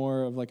little bit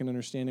more of like an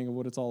understanding of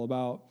what it's all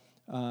about,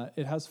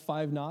 it has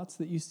 5 knots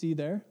that you see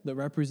there that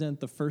represent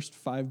the first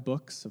 5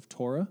 books of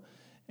Torah.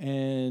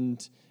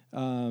 And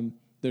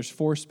there's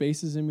 4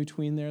 spaces in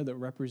between there that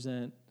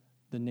represent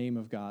the name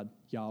of God,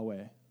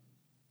 Yahweh.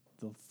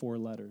 The 4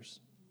 letters,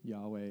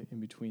 Yahweh, in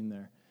between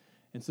there.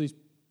 And so these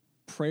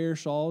prayer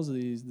shawls,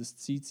 this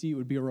tzitzit,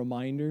 would be a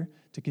reminder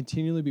to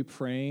continually be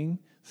praying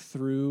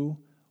through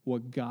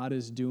what God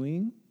is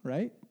doing,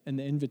 right? And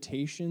the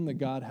invitation that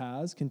God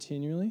has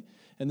continually.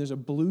 And there's a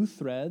blue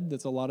thread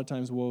that's a lot of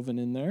times woven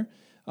in there.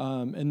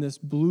 And this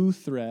blue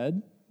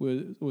thread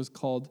was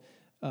called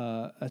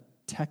a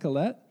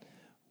techelet,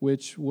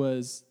 which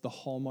was the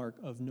hallmark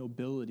of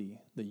nobility,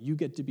 that you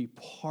get to be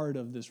part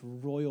of this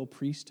royal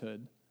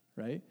priesthood,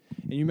 right?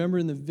 And you remember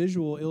in the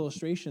visual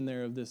illustration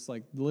there of this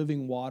like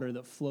living water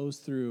that flows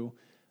through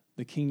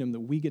the kingdom that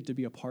we get to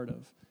be a part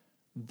of.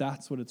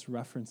 That's what it's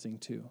referencing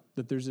to,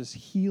 that there's this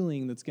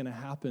healing that's going to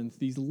happen,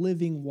 these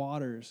living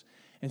waters.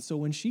 And so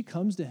when she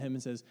comes to him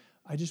and says,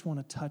 I just want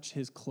to touch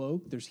his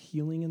cloak, there's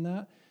healing in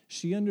that,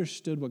 she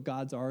understood what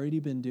God's already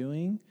been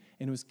doing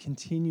and was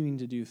continuing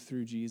to do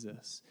through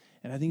Jesus.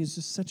 And I think it's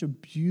just such a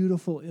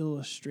beautiful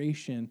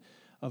illustration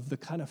of the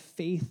kind of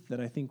faith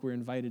that I think we're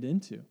invited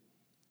into,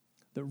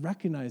 that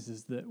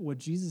recognizes that what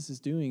Jesus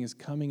is doing is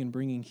coming and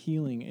bringing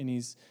healing, and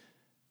he's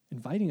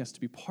inviting us to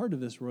be part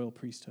of this royal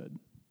priesthood.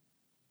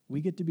 We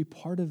get to be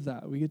part of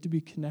that. We get to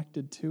be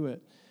connected to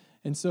it.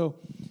 And so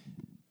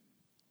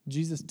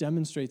Jesus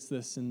demonstrates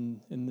this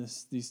in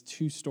these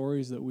two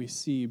stories that we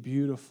see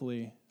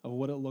beautifully of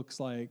what it looks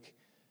like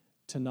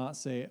to not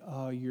say,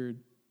 oh, you're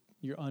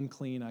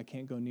unclean, I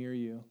can't go near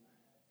you.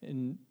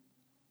 And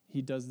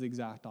he does the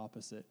exact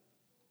opposite.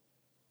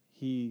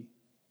 He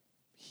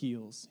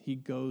heals. He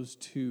goes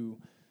to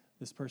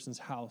this person's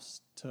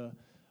house to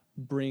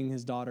bring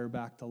his daughter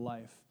back to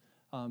life.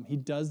 He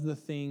does the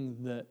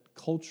thing that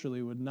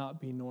culturally would not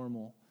be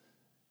normal.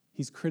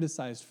 He's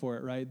criticized for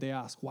it, right? They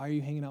ask, why are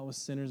you hanging out with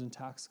sinners and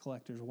tax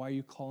collectors? Why are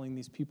you calling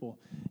these people?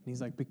 And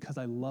he's like, because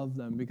I love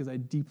them, because I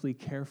deeply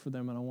care for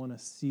them, and I want to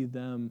see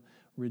them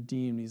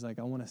redeemed. He's like,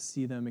 I want to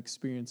see them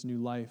experience new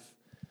life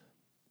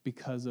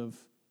because of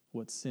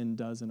what sin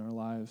does in our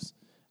lives.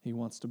 He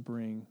wants to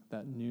bring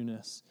that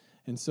newness.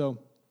 And so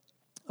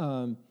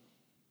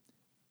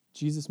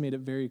Jesus made it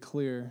very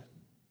clear,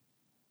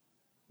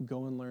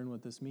 go and learn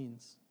what this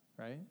means,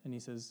 right? And he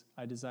says,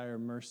 I desire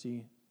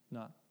mercy,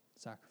 not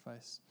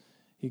sacrifice.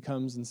 He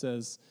comes and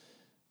says,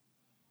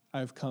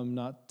 I've come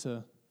not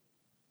to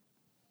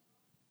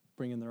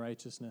bring in the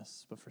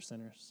righteousness, but for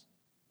sinners.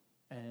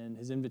 And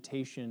his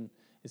invitation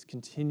is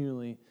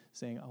continually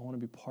saying, I want to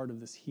be part of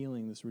this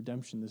healing, this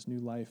redemption, this new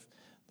life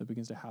that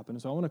begins to happen.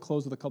 So I want to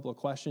close with a couple of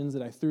questions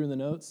that I threw in the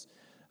notes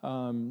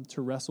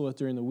to wrestle with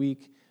during the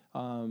week.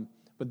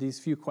 But these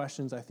few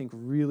questions, I think,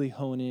 really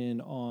hone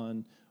in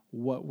on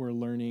what we're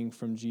learning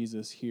from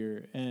Jesus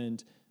here.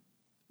 And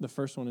the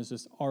first one is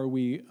just, are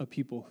we a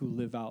people who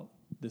live out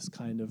this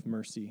kind of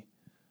mercy?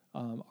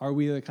 Are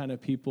we the kind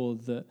of people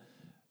that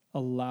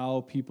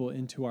allow people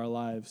into our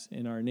lives,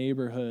 in our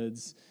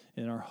neighborhoods,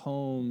 in our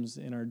homes,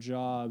 in our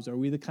jobs? Are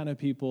we the kind of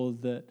people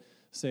that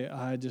say,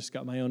 I just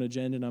got my own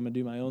agenda and I'm going to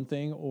do my own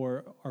thing?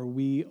 Or are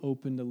we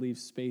open to leave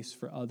space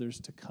for others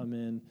to come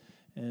in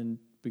and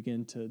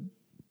begin to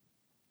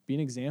be an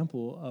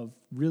example of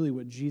really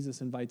what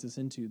Jesus invites us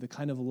into, the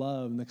kind of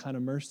love and the kind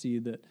of mercy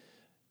that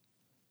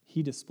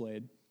he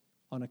displayed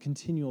on a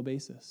continual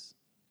basis,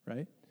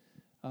 right?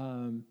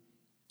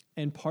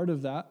 And part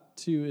of that,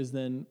 too, is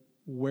then,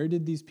 where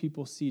did these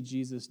people see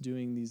Jesus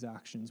doing these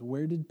actions?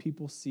 Where did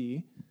people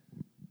see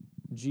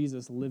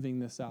Jesus living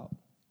this out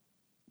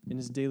in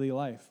his daily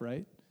life,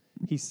 right?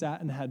 He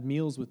sat and had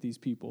meals with these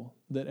people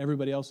that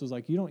everybody else was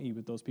like, you don't eat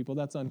with those people,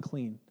 that's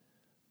unclean.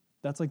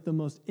 That's like the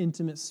most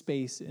intimate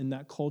space in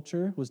that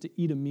culture, was to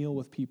eat a meal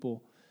with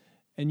people.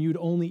 And you'd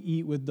only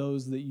eat with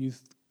those that you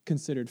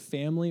considered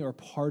family or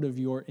part of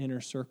your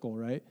inner circle,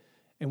 right?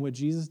 And what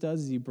Jesus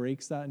does is he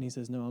breaks that and he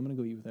says, no, I'm going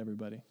to go eat with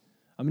everybody.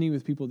 I'm going to eat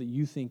with people that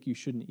you think you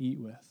shouldn't eat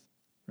with,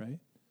 right?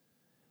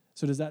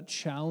 So does that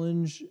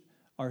challenge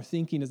our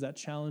thinking? Does that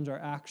challenge our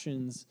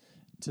actions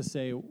to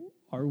say,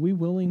 are we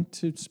willing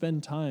to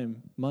spend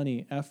time,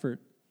 money,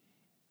 effort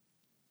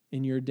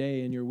in your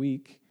day, in your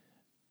week,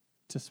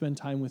 to spend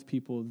time with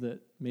people that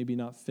maybe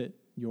not fit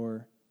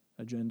your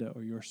agenda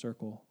or your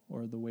circle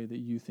or the way that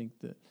you think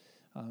that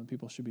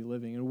people should be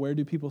living? And where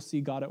do people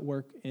see God at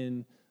work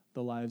in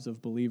the lives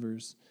of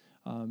believers?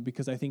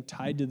 Because I think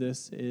tied to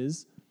this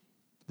is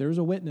there's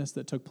a witness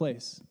that took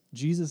place.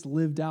 Jesus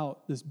lived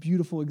out this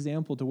beautiful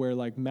example to where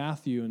like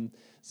Matthew and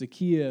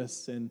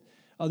Zacchaeus and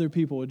other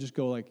people would just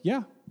go like,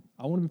 yeah,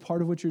 I want to be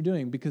part of what you're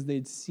doing, because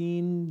they'd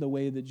seen the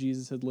way that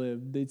Jesus had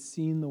lived. They'd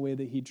seen the way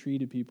that he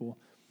treated people.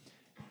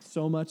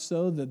 So much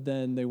so that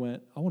then they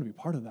went, I want to be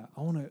part of that.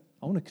 I want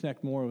to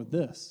connect more with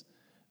this,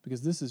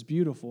 because this is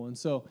beautiful. And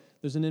so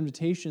there's an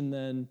invitation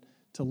then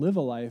to live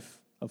a life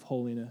of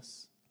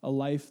holiness, a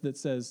life that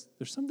says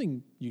there's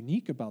something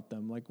unique about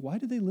them. Like, why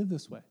do they live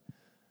this way?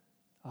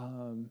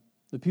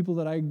 The people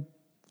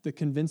that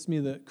convinced me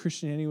that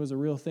Christianity was a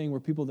real thing were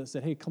people that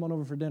said, hey, come on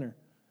over for dinner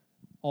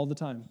all the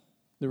time.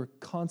 They were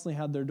constantly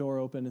had their door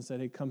open and said,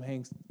 hey, come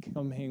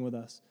hang with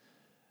us.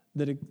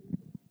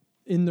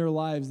 In their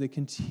lives, they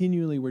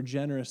continually were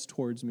generous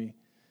towards me.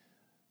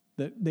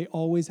 That they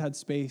always had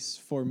space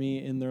for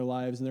me in their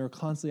lives, and they were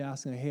constantly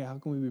asking, hey, how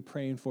can we be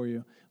praying for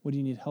you? What do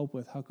you need help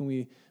with? How can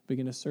we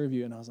begin to serve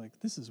you? And I was like,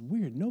 this is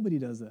weird. Nobody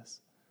does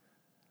this.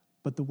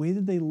 But the way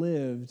that they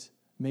lived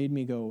made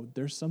me go,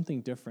 there's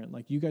something different.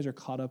 Like, you guys are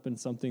caught up in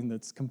something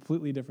that's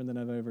completely different than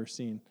I've ever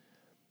seen.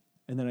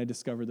 And then I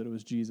discovered that it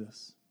was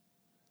Jesus.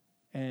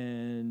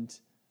 And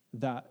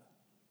that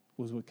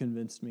was what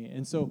convinced me.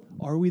 And so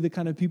are we the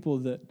kind of people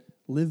that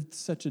lived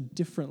such a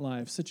different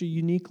life, such a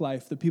unique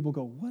life, that people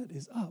go, what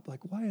is up?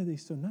 Like, why are they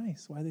so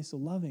nice? Why are they so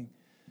loving?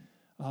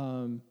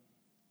 I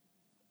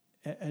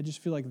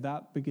just feel like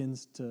that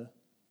begins to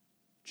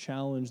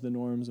challenge the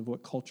norms of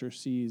what culture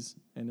sees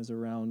and is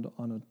around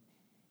on a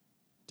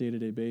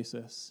day-to-day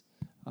basis.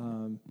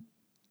 And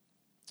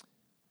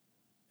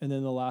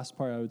then the last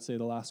part, I would say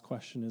the last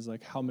question is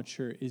like, how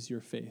mature is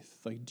your faith?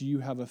 Like, do you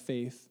have a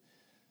faith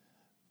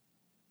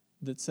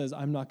that says,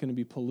 I'm not going to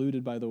be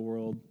polluted by the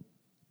world,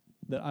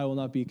 that I will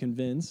not be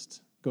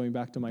convinced, going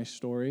back to my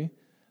story,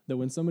 that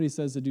when somebody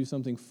says to do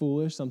something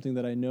foolish, something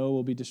that I know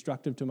will be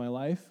destructive to my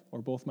life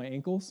or both my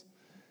ankles,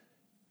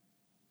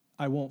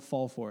 I won't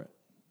fall for it.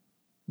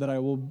 That I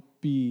will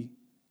be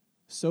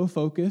so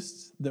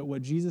focused that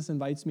what Jesus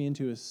invites me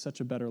into is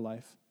such a better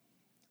life.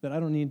 that I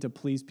don't need to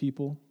please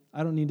people.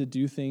 I don't need to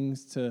do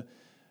things to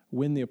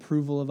win the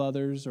approval of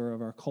others or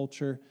of our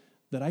culture,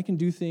 that I can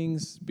do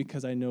things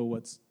because I know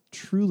what's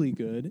truly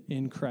good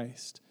in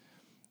Christ.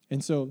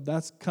 And so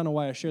that's kind of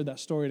why I shared that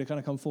story, to kind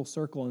of come full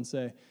circle and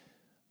say,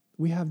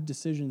 we have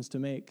decisions to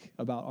make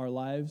about our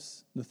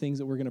lives, the things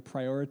that we're going to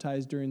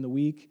prioritize during the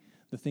week,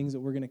 the things that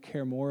we're going to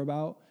care more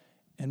about.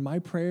 And my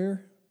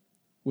prayer,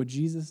 what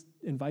Jesus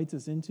invites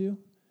us into,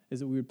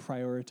 is that we would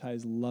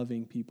prioritize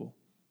loving people,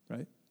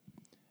 right?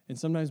 And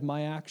sometimes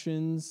my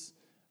actions,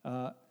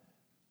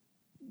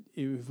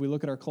 if we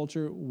look at our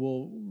culture,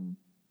 will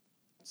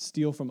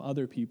steal from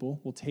other people,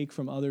 will take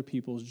from other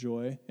people's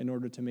joy in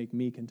order to make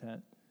me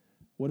content.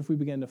 What if we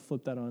began to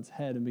flip that on its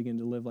head and begin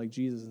to live like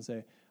Jesus and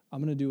say, I'm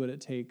going to do what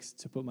it takes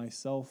to put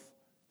myself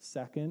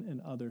second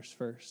and others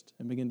first,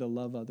 and begin to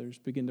love others,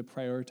 begin to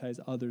prioritize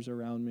others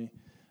around me,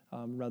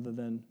 rather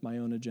than my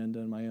own agenda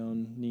and my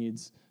own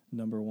needs,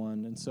 number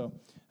one. And so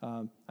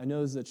I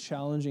know this is a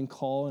challenging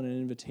call and an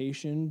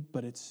invitation,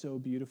 but it's so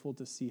beautiful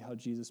to see how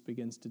Jesus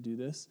begins to do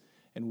this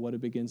and what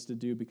it begins to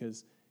do,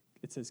 because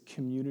it says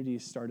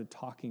communities started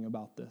talking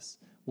about this.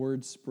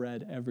 Word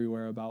spread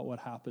everywhere about what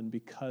happened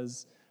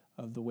because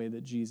of the way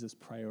that Jesus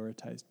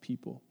prioritized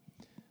people.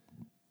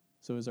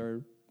 So is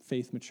our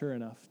faith mature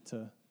enough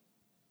to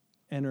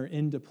enter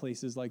into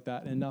places like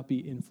that and not be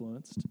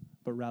influenced,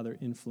 but rather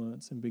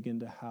influence and begin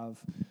to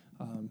have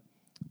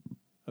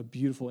a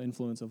beautiful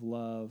influence of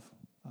love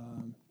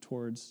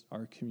towards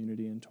our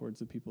community and towards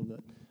the people that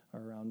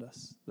are around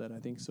us, that I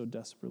think so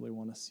desperately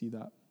want to see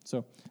that.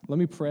 So let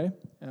me pray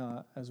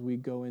as we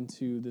go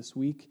into this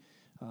week,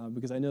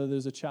 because I know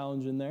there's a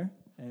challenge in there,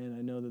 and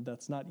I know that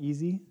that's not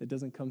easy. It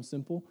doesn't come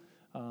simple,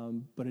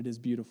 but it is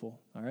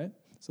beautiful. All right?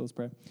 So let's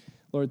pray.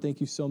 Lord,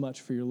 thank you so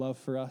much for your love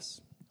for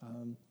us.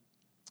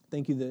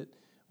 Thank you that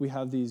we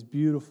have these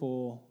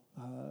beautiful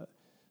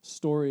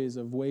stories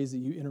of ways that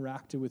you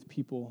interacted with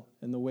people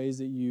and the ways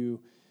that you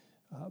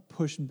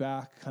pushed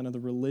back kind of the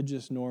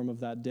religious norm of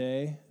that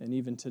day and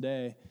even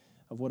today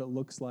of what it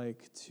looks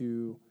like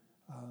to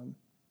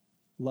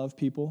love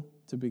people,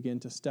 to begin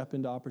to step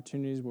into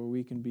opportunities where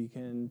we can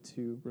begin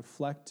to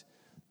reflect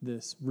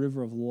this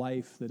river of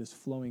life that is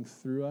flowing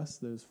through us,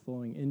 that is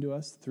flowing into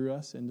us, through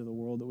us, into the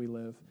world that we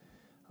live,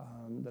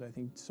 that I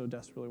think so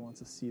desperately wants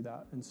to see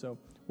that. And so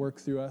work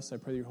through us. I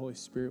pray that your Holy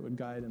Spirit would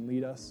guide and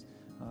lead us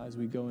as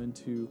we go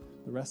into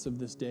the rest of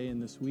this day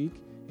and this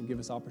week, and give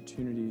us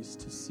opportunities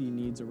to see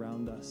needs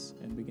around us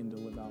and begin to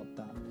live out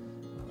that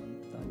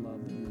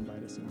love that you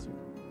invite us into.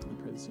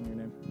 I pray this in your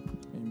name.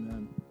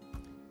 Amen.